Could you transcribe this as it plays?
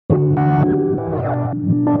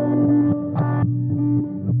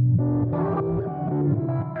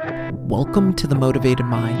Welcome to The Motivated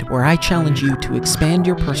Mind, where I challenge you to expand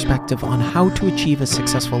your perspective on how to achieve a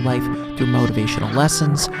successful life through motivational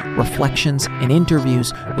lessons, reflections, and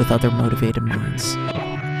interviews with other motivated minds.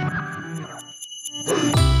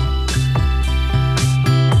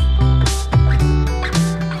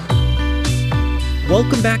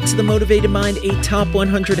 Welcome back to The Motivated Mind, a top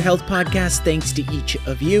 100 health podcast. Thanks to each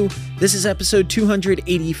of you. This is episode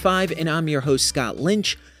 285, and I'm your host, Scott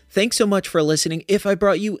Lynch. Thanks so much for listening. If I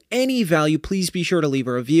brought you any value, please be sure to leave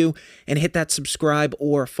a review and hit that subscribe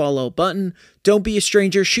or follow button. Don't be a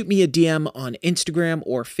stranger. Shoot me a DM on Instagram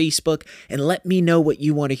or Facebook and let me know what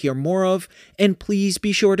you want to hear more of. And please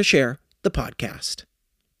be sure to share the podcast.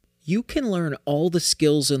 You can learn all the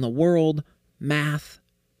skills in the world, math,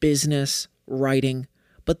 business, writing,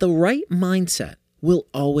 but the right mindset will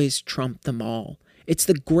always trump them all. It's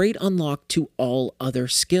the great unlock to all other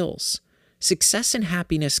skills. Success and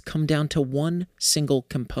happiness come down to one single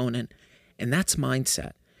component, and that's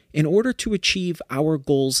mindset. In order to achieve our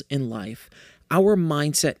goals in life, our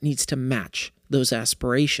mindset needs to match those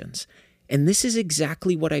aspirations. And this is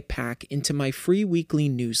exactly what I pack into my free weekly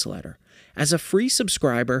newsletter. As a free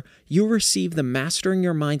subscriber, you'll receive the Mastering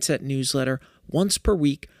Your Mindset newsletter once per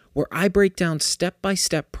week, where I break down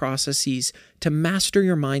step-by-step processes to master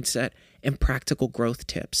your mindset and practical growth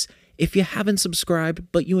tips. If you haven't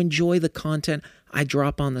subscribed, but you enjoy the content I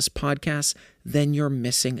drop on this podcast, then you're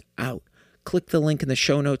missing out. Click the link in the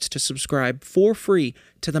show notes to subscribe for free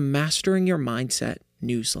to the Mastering Your Mindset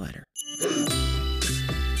newsletter.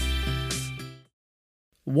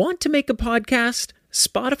 Want to make a podcast?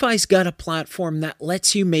 Spotify's got a platform that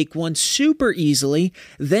lets you make one super easily,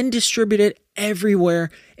 then distribute it everywhere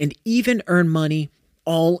and even earn money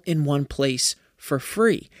all in one place for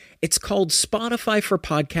free. It's called Spotify for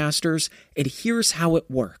Podcasters, and here's how it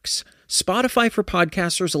works. Spotify for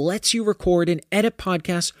Podcasters lets you record and edit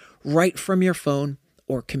podcasts right from your phone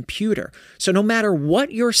or computer. So no matter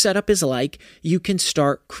what your setup is like, you can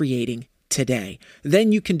start creating today.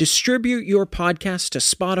 Then you can distribute your podcast to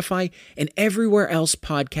Spotify and everywhere else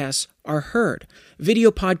podcasts are heard.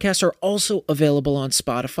 Video podcasts are also available on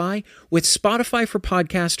Spotify. With Spotify for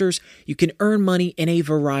Podcasters, you can earn money in a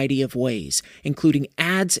variety of ways, including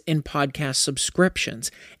ads and podcast subscriptions.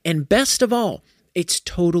 And best of all, it's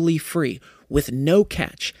totally free with no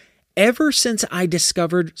catch. Ever since I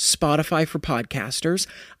discovered Spotify for Podcasters,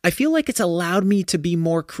 I feel like it's allowed me to be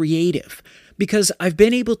more creative because I've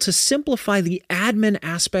been able to simplify the admin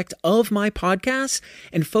aspect of my podcast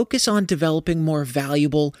and focus on developing more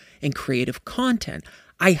valuable and creative content.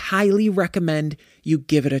 I highly recommend you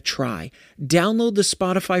give it a try. Download the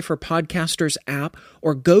Spotify for Podcasters app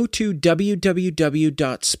or go to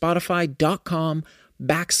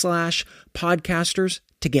www.spotify.com/podcasters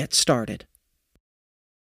to get started.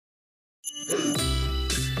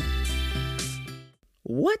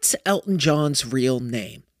 What's Elton John's real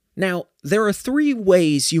name? Now, there are three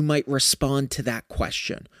ways you might respond to that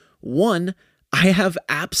question. 1, I have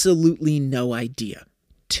absolutely no idea.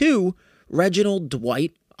 2, Reginald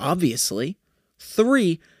Dwight, obviously.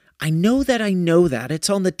 3, I know that it's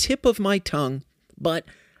on the tip of my tongue, but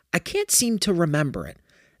I can't seem to remember it.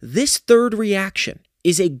 This third reaction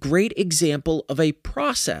is a great example of a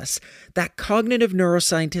process that cognitive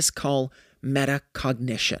neuroscientists call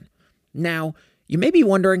metacognition. Now, you may be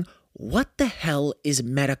wondering, what the hell is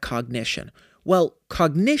metacognition? Well,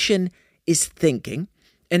 cognition is thinking,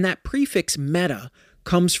 and that prefix meta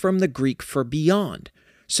comes from the Greek for beyond.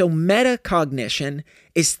 So metacognition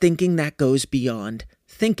is thinking that goes beyond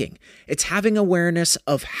thinking. It's having awareness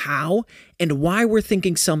of how and why we're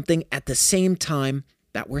thinking something at the same time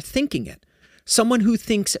that we're thinking it. Someone who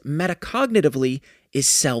thinks metacognitively is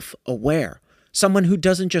self-aware. Someone who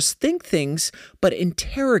doesn't just think things, but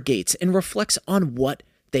interrogates and reflects on what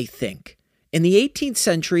they think. In the 18th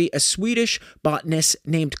century, a Swedish botanist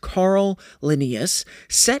named Carl Linnaeus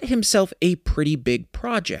set himself a pretty big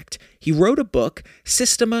project. He wrote a book,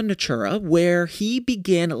 Systema Naturae, where he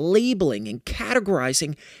began labeling and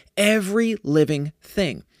categorizing every living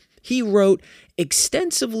thing. He wrote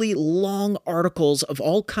extensively long articles of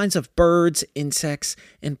all kinds of birds, insects,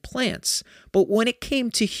 and plants. But when it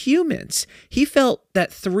came to humans, he felt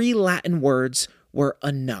that 3 Latin words were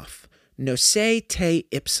enough. Nocere te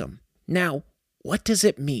ipsum. Now, what does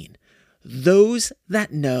it mean? Those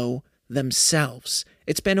that know themselves.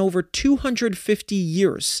 It's been over 250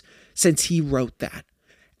 years since he wrote that.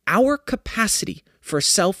 Our capacity for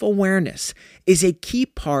self-awareness is a key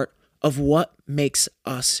part of what makes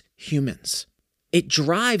us humans. It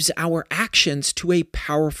drives our actions to a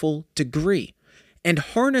powerful degree. And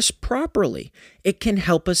harnessed properly, it can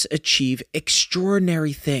help us achieve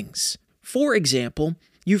extraordinary things. For example,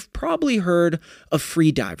 you've probably heard of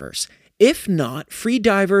free divers. If not, free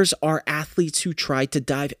divers are athletes who try to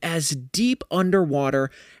dive as deep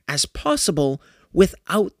underwater as possible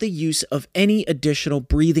without the use of any additional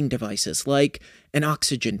breathing devices like an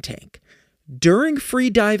oxygen tank. During free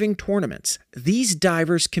diving tournaments, these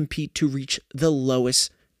divers compete to reach the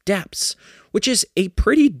lowest depths, which is a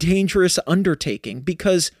pretty dangerous undertaking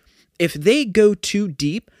because if they go too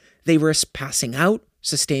deep, they risk passing out,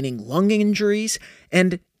 sustaining lung injuries,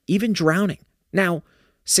 and even drowning. Now,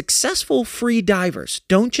 successful free divers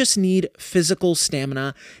don't just need physical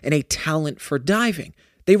stamina and a talent for diving.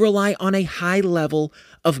 They rely on a high level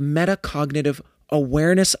of metacognitive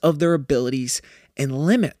awareness of their abilities and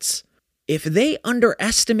limits. If they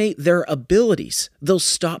underestimate their abilities, they'll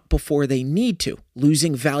stop before they need to,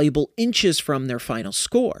 losing valuable inches from their final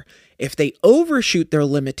score. If they overshoot their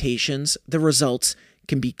limitations, the results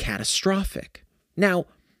can be catastrophic. Now,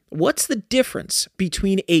 what's the difference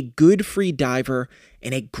between a good free diver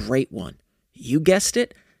and a great one? You guessed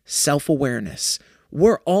it, self-awareness.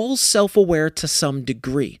 We're all self-aware to some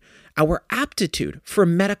degree. Our aptitude for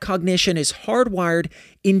metacognition is hardwired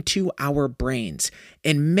into our brains,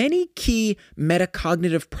 and many key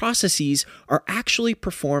metacognitive processes are actually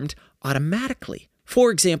performed automatically. For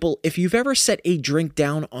example, if you've ever set a drink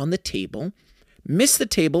down on the table, missed the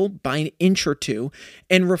table by an inch or two,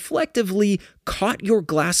 and reflectively caught your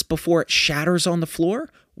glass before it shatters on the floor,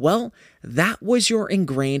 well, that was your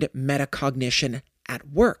ingrained metacognition at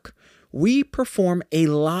work. We perform a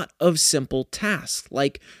lot of simple tasks,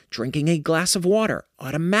 like drinking a glass of water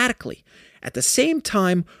automatically. At the same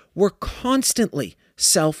time, we're constantly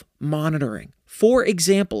self-monitoring. For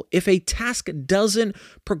example, if a task doesn't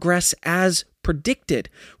progress as predicted,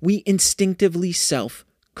 we instinctively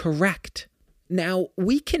self-correct. Now,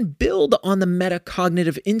 we can build on the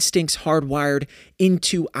metacognitive instincts hardwired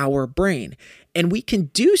into our brain, and we can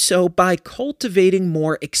do so by cultivating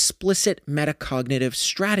more explicit metacognitive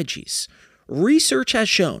strategies. Research has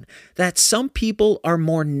shown that some people are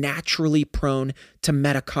more naturally prone to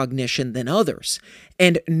metacognition than others,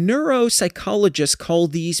 and neuropsychologists call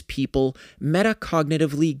these people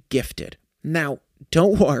metacognitively gifted. Now,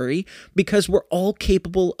 don't worry, because we're all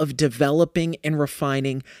capable of developing and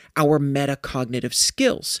refining our metacognitive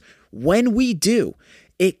skills. When we do,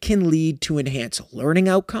 it can lead to enhanced learning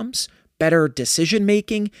outcomes, better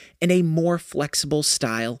decision-making, and a more flexible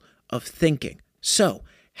style of thinking. So,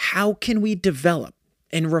 how can we develop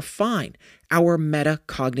and refine our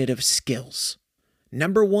metacognitive skills?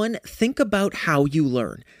 Number one, think about how you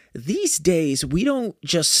learn. These days, we don't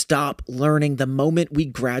just stop learning the moment we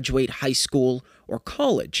graduate high school or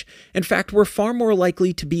college. In fact, we're far more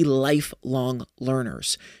likely to be lifelong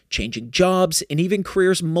learners, changing jobs and even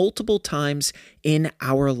careers multiple times in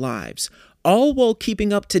our lives, all while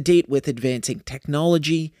keeping up to date with advancing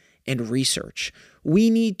technology and research. We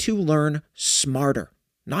need to learn smarter,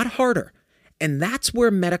 not harder. And that's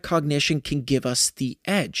where metacognition can give us the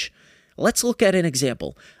edge. Let's look at an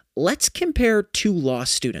example. Let's compare two law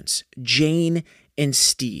students, Jane and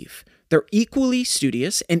Steve. They're equally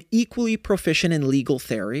studious and equally proficient in legal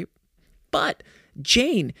theory, but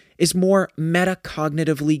Jane is more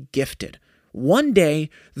metacognitively gifted. One day,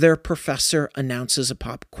 their professor announces a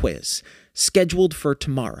pop quiz scheduled for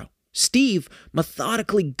tomorrow. Steve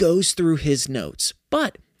methodically goes through his notes,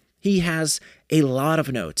 but he has a lot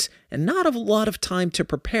of notes and not a lot of time to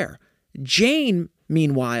prepare. Jane,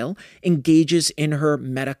 meanwhile, engages in her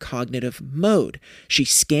metacognitive mode. She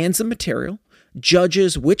scans the material,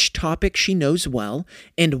 judges which topic she knows well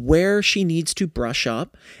and where she needs to brush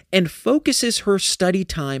up, and focuses her study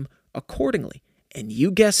time accordingly. And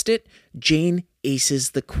you guessed it, Jane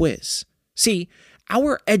aces the quiz. See,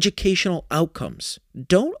 our educational outcomes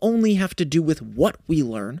don't only have to do with what we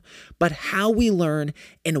learn, but how we learn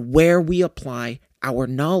and where we apply our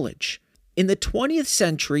knowledge. In the 20th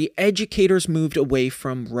century, educators moved away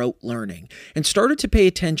from rote learning and started to pay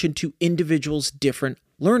attention to individuals' different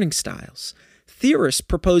learning styles. Theorists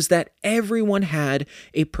proposed that everyone had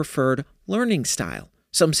a preferred learning style.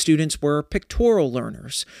 Some students were pictorial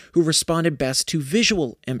learners who responded best to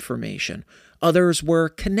visual information. Others were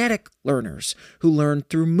kinetic learners who learned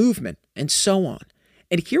through movement, and so on.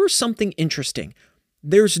 And here's something interesting.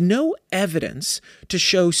 There's no evidence to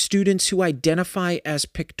show students who identify as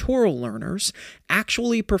pictorial learners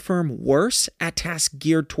actually perform worse at tasks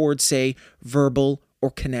geared towards, say, verbal or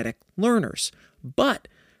kinetic learners. But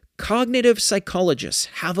cognitive psychologists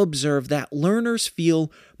have observed that learners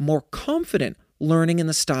feel more confident learning in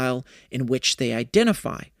the style in which they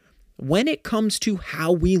identify. When it comes to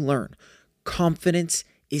how we learn, confidence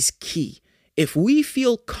is key. If we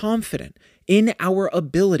feel confident in our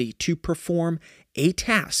ability to perform a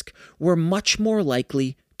task, we're much more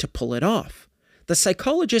likely to pull it off. The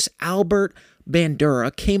psychologist Albert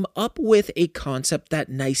Bandura came up with a concept that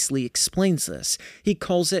nicely explains this. He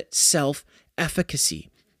calls it self-efficacy.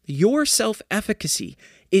 Your self-efficacy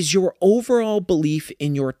is your overall belief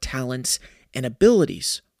in your talents and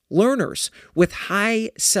abilities. Learners with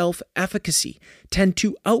high self-efficacy tend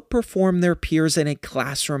to outperform their peers in a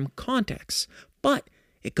classroom context. But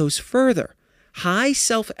it goes further. High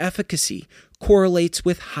self-efficacy correlates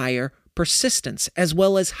with higher persistence as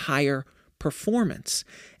well as higher performance.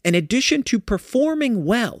 In addition to performing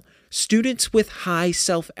well, students with high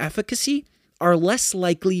self-efficacy are less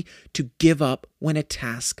likely to give up when a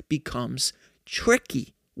task becomes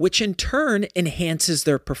tricky, which in turn enhances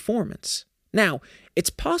their performance. Now, it's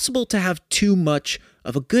possible to have too much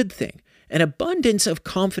of a good thing. An abundance of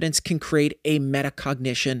confidence can create a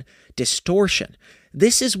metacognition distortion.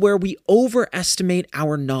 This is where we overestimate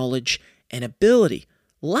our knowledge and ability.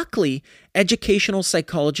 Luckily, educational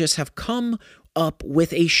psychologists have come up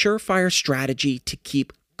with a surefire strategy to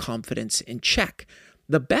keep confidence in check.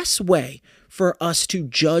 The best way for us to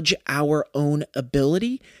judge our own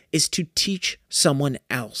ability is to teach someone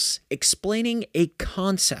else. Explaining a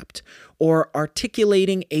concept or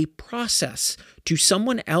articulating a process to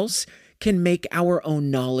someone else can make our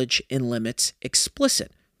own knowledge and limits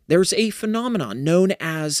explicit. There's a phenomenon known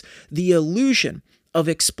as the illusion of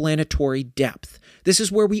explanatory depth. This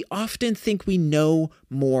is where we often think we know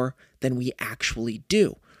more than we actually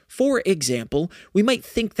do. For example, we might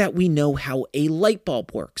think that we know how a light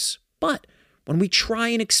bulb works, but when we try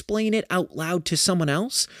and explain it out loud to someone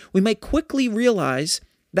else, we might quickly realize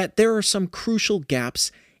that there are some crucial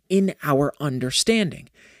gaps in our understanding.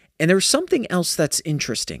 And there's something else that's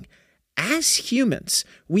interesting. As humans,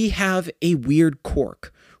 we have a weird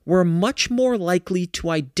quirk. We're much more likely to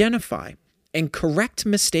identify and correct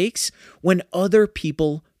mistakes when other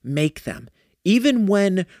people make them, even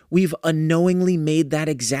when we've unknowingly made that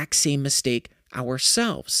exact same mistake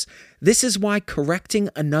ourselves. This is why correcting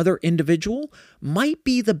another individual might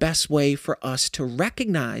be the best way for us to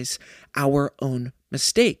recognize our own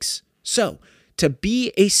mistakes. So, to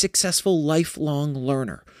be a successful lifelong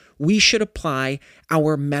learner, we should apply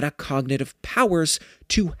our metacognitive powers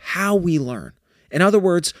to how we learn. In other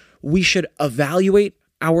words, we should evaluate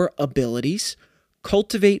our abilities,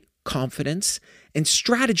 cultivate confidence, and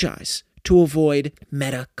strategize to avoid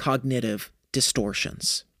metacognitive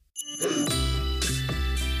distortions.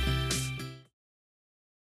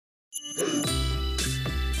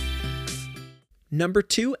 Number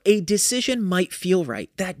 2, a decision might feel right.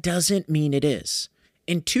 That doesn't mean it is.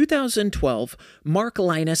 In 2012, Mark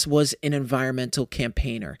Linus was an environmental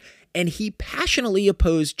campaigner, and he passionately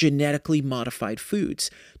opposed genetically modified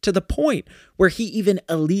foods to the point where he even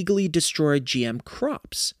illegally destroyed GM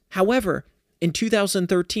crops. However, in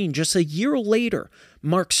 2013, just a year later,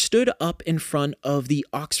 Mark stood up in front of the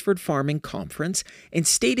Oxford Farming Conference and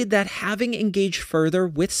stated that having engaged further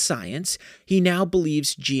with science, he now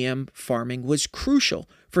believes GM farming was crucial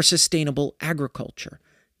for sustainable agriculture.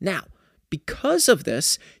 Now, because of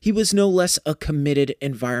this, he was no less a committed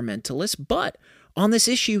environmentalist, but on this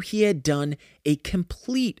issue, he had done a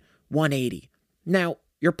complete 180. Now,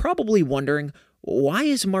 you're probably wondering, why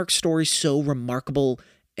is Mark's story so remarkable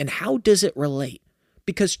and how does it relate?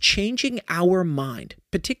 Because changing our mind,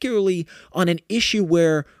 particularly on an issue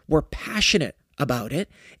where we're passionate about it,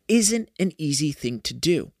 isn't an easy thing to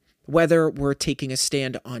do. Whether we're taking a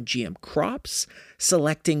stand on GM crops,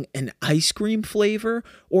 selecting an ice cream flavor,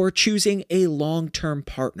 or choosing a long-term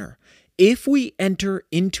partner, if we enter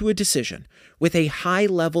into a decision with a high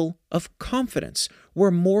level of confidence,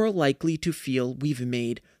 we're more likely to feel we've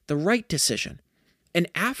made the right decision. And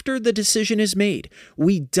after the decision is made,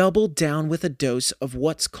 we double down with a dose of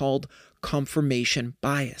what's called confirmation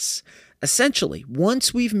bias. Essentially,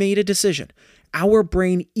 once we've made a decision, our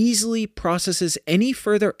brain easily processes any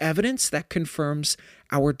further evidence that confirms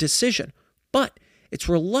our decision, but it's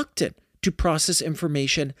reluctant to process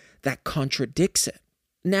information that contradicts it.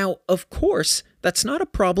 Now, of course, that's not a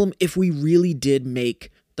problem if we really did make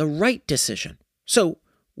the right decision. So,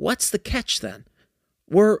 what's the catch then?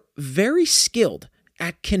 We're very skilled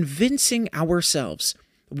at convincing ourselves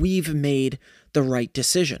we've made the right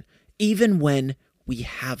decision, even when we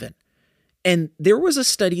haven't. And there was a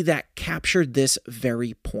study that captured this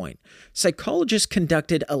very point. Psychologists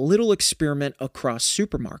conducted a little experiment across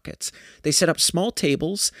supermarkets. They set up small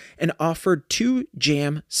tables and offered 2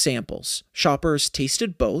 jam samples. Shoppers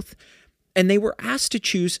tasted both, and they were asked to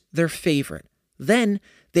choose their favorite. Then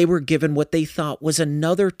they were given what they thought was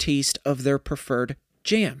another taste of their preferred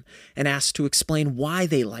jam and asked to explain why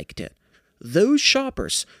they liked it. Those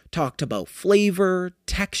shoppers talked about flavor,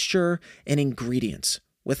 texture, and ingredients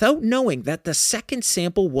without knowing that the second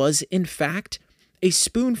sample was, in fact, a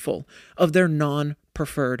spoonful of their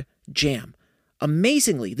non-preferred jam.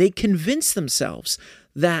 Amazingly, they convinced themselves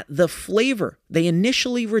that the flavor they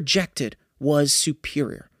initially rejected was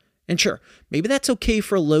superior. And sure, maybe that's okay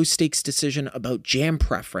for a low-stakes decision about jam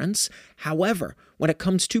preference. However, when it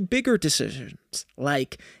comes to bigger decisions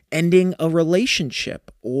like ending a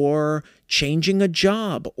relationship or changing a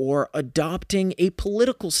job or adopting a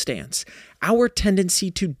political stance, our tendency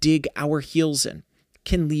to dig our heels in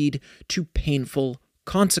can lead to painful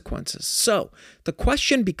consequences. So the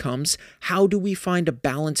question becomes, how do we find a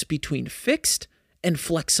balance between fixed and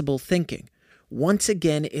flexible thinking? Once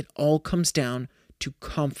again, it all comes down to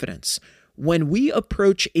confidence. When we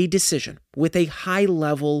approach a decision with a high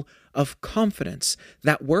level of confidence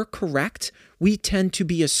that we're correct, we tend to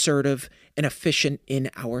be assertive and efficient in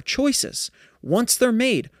our choices. Once they're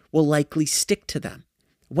made, we'll likely stick to them.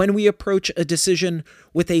 When we approach a decision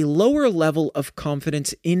with a lower level of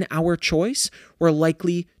confidence in our choice, we're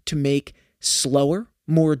likely to make slower,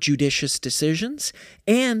 more judicious decisions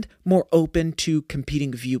and more open to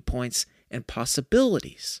competing viewpoints and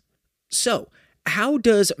possibilities. So, how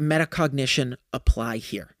does metacognition apply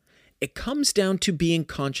here? It comes down to being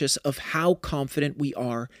conscious of how confident we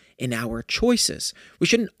are in our choices. We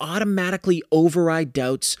shouldn't automatically override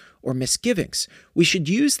doubts or misgivings. We should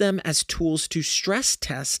use them as tools to stress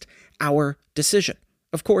test our decision.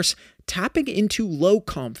 Of course, tapping into low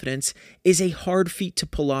confidence is a hard feat to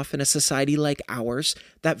pull off in a society like ours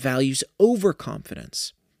that values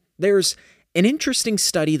overconfidence. There's an interesting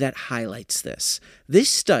study that highlights this. This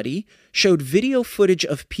study showed video footage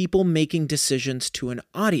of people making decisions to an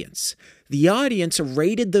audience. The audience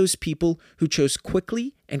rated those people who chose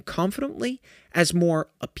quickly and confidently as more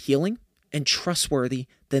appealing and trustworthy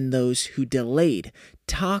than those who delayed,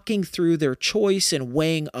 talking through their choice and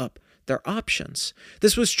weighing up their options.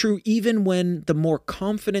 This was true even when the more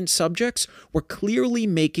confident subjects were clearly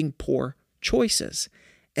making poor choices.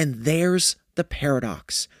 And there's the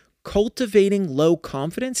paradox. Cultivating low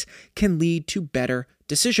confidence can lead to better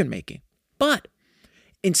decision-making. But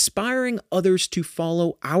inspiring others to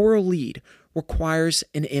follow our lead requires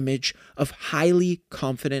an image of highly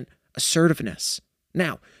confident assertiveness.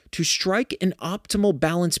 Now, to strike an optimal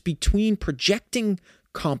balance between projecting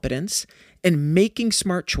competence and making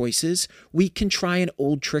smart choices, we can try an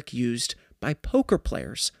old trick used by poker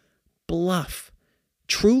players: bluff.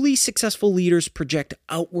 Truly successful leaders project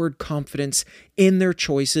outward confidence in their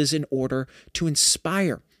choices in order to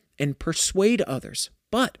inspire and persuade others.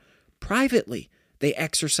 But privately, they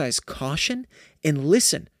exercise caution and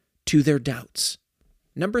listen to their doubts.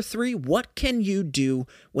 Number 3, what can you do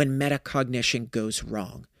when metacognition goes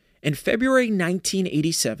wrong? In February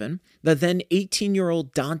 1987, the then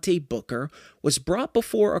 18-year-old Dante Booker was brought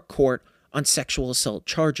before a court on sexual assault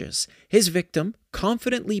charges. His victim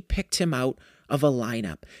confidently picked him out of a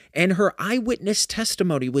lineup, and her eyewitness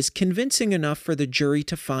testimony was convincing enough for the jury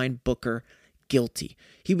to find Booker guilty.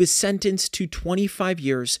 He was sentenced to 25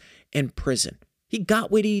 years in prison. He got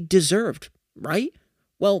what he deserved, right?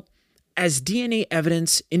 Well, as DNA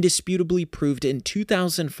evidence indisputably proved in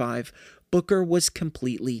 2005, Booker was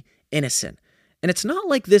completely innocent. And it's not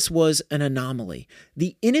like this was an anomaly.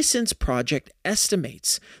 The Innocence Project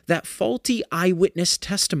estimates that faulty eyewitness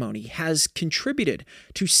testimony has contributed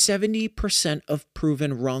to 70% of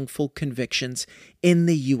proven wrongful convictions in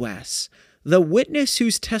the U.S. The witness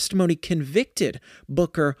whose testimony convicted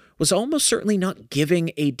Booker was almost certainly not giving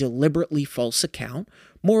a deliberately false account.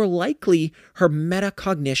 More likely, her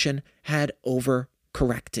metacognition had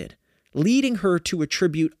overcorrected, leading her to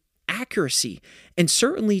attribute accuracy and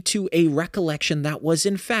certainly to a recollection that was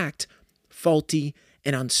in fact faulty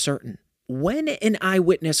and uncertain. When an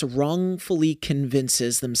eyewitness wrongfully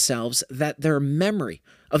convinces themselves that their memory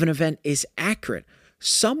of an event is accurate,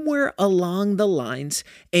 somewhere along the lines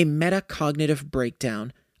a metacognitive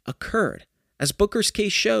breakdown occurred. As Booker's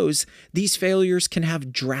case shows, these failures can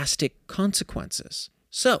have drastic consequences.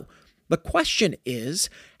 So, the question is,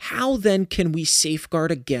 how then can we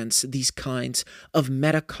safeguard against these kinds of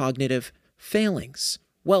metacognitive failings?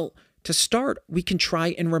 Well, to start, we can try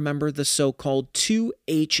and remember the so-called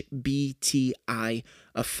 2HBTI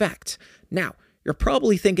effect. Now, you're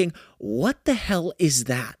probably thinking, what the hell is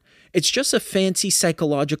that? It's just a fancy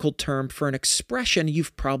psychological term for an expression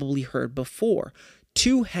you've probably heard before.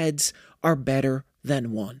 2 heads are better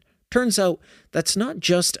than 1. Turns out that's not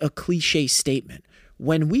just a cliche statement.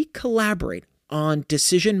 When we collaborate on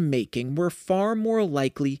decision making were far more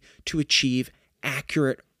likely to achieve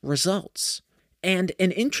accurate results. And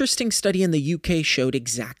an interesting study in the UK showed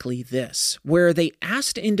exactly this, where they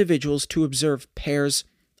asked individuals to observe pairs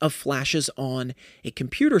of flashes on a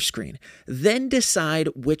computer screen, then decide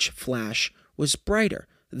which flash was brighter.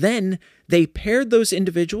 Then they paired those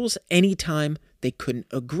individuals anytime they couldn't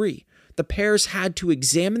agree. The pairs had to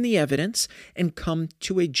examine the evidence and come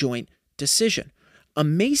to a joint decision.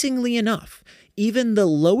 Amazingly enough, even the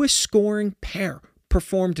lowest scoring pair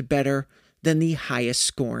performed better than the highest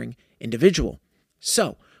scoring individual.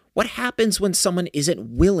 So, what happens when someone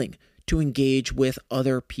isn't willing to engage with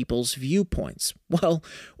other people's viewpoints? Well,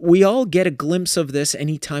 we all get a glimpse of this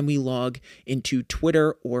anytime we log into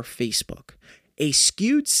Twitter or Facebook. A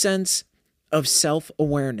skewed sense of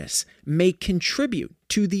self-awareness may contribute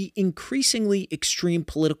to the increasingly extreme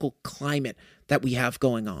political climate that we have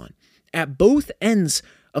going on, at both ends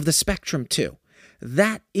of the spectrum too.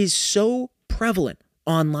 That is so prevalent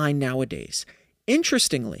online nowadays.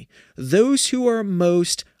 Interestingly, those who are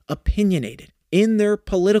most opinionated in their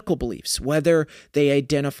political beliefs, whether they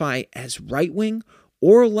identify as right-wing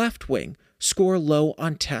or left-wing, score low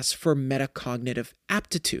on tests for metacognitive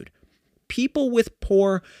aptitude. People with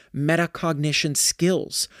poor metacognition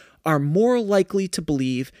skills are more likely to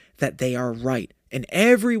believe that they are right and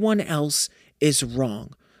everyone else is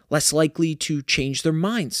wrong, less likely to change their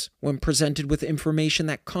minds when presented with information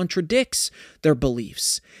that contradicts their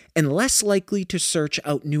beliefs, and less likely to search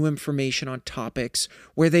out new information on topics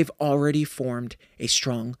where they've already formed a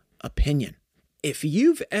strong opinion. If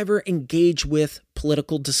you've ever engaged with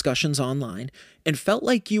political discussions online and felt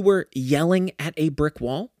like you were yelling at a brick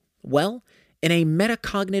wall, well, in a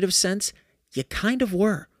metacognitive sense, you kind of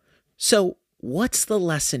were. So, what's the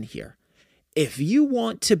lesson here? If you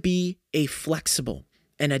want to be a flexible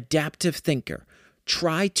and adaptive thinker,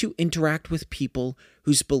 try to interact with people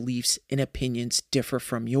whose beliefs and opinions differ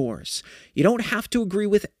from yours. You don't have to agree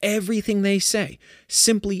with everything they say.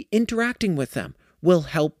 Simply interacting with them will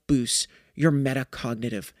help boost your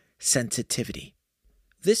metacognitive sensitivity.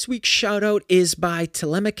 This week's shout out is by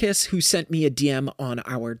Telemachus, who sent me a DM on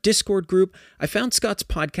our Discord group. I found Scott's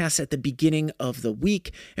podcast at the beginning of the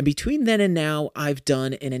week, and between then and now, I've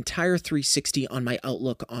done an entire 360 on my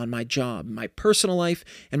outlook on my job, my personal life,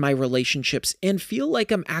 and my relationships, and feel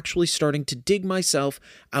like I'm actually starting to dig myself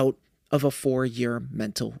out of a 4-year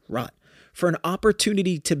mental rut. For an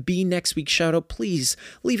opportunity to be next week's shoutout, please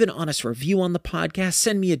leave an honest review on the podcast,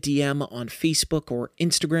 send me a DM on Facebook or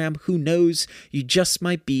Instagram. Who knows, you just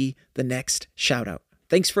might be the next shoutout.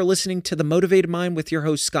 Thanks for listening to The Motivated Mind with your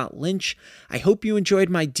host, Scott Lynch. I hope you enjoyed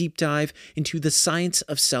my deep dive into the science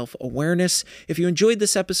of self-awareness. If you enjoyed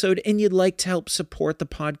this episode and you'd like to help support the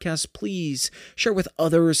podcast, please share with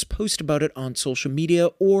others, post about it on social media,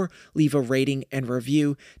 or leave a rating and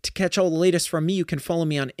review. To catch all the latest from me, you can follow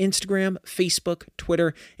me on Instagram, Facebook,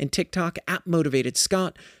 Twitter, and TikTok at Motivated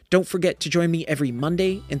Scott. Don't forget to join me every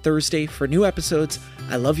Monday and Thursday for new episodes.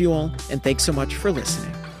 I love you all, and thanks so much for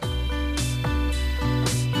listening.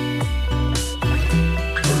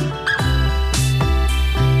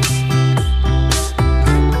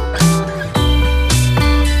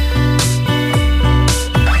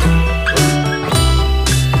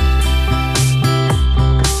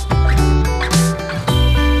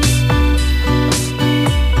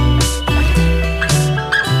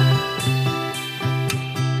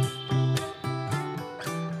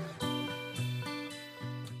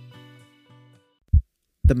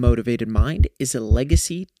 The Motivated Mind is a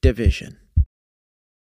legacy division.